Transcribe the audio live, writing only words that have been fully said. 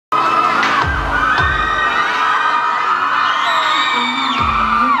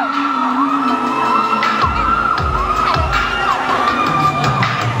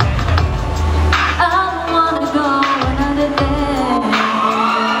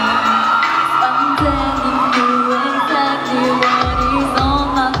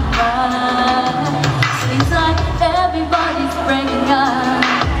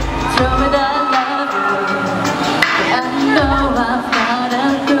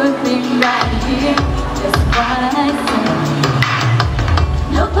right here. That's what I say.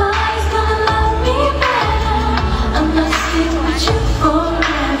 Nobody's gonna love me better. I must stick with you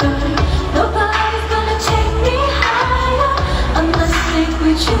forever. Nobody's gonna take me higher. I must stick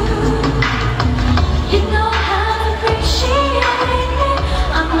with you. You know how to appreciate me.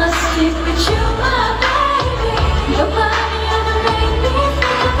 I must stick with you, my baby. Nobody ever made me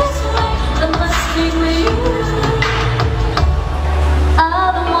feel this way. I must stick with you. I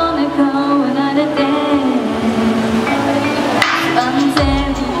don't wanna go another day. I'm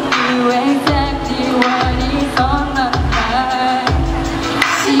telling you exactly what is on my mind.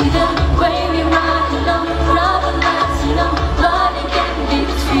 See the way we run along, run along, you know, running in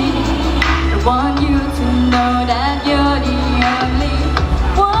between. I want you to know that you're the only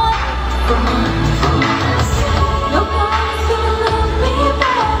one for me. Nobody's gonna love me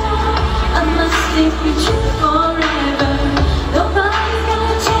better. I must stick with you forever. Nobody's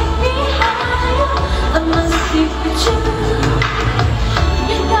gonna take me higher. I must stick with you.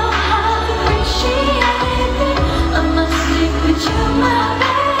 You know how to appreciate me. I must stick with you, my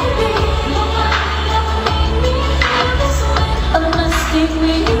baby. Nobody ever made me feel this way. I must stick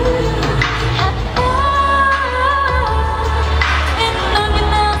with you. And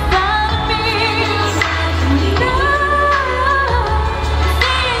nothing outside of me. No,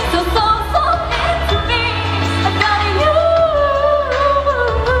 seems so into me. I got you.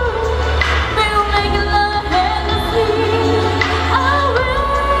 We'll make a love endlessly. I will.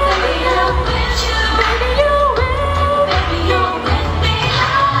 Baby, I'm with you. Baby, you will. Baby, you'll get me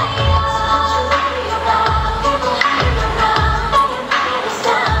higher. You're hanging around. It's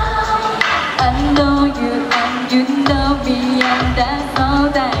down. I know you and you know me, and that's all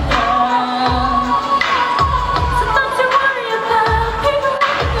that counts. So don't you worry about people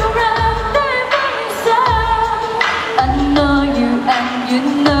walking around, they're being sad. I know you and you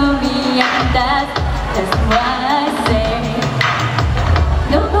know me, and that's why I say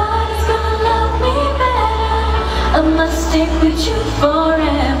nobody's gonna love me better. I must stick with you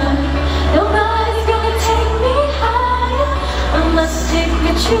forever. Nobody's gonna take me higher. I must stick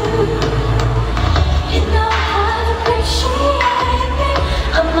with you.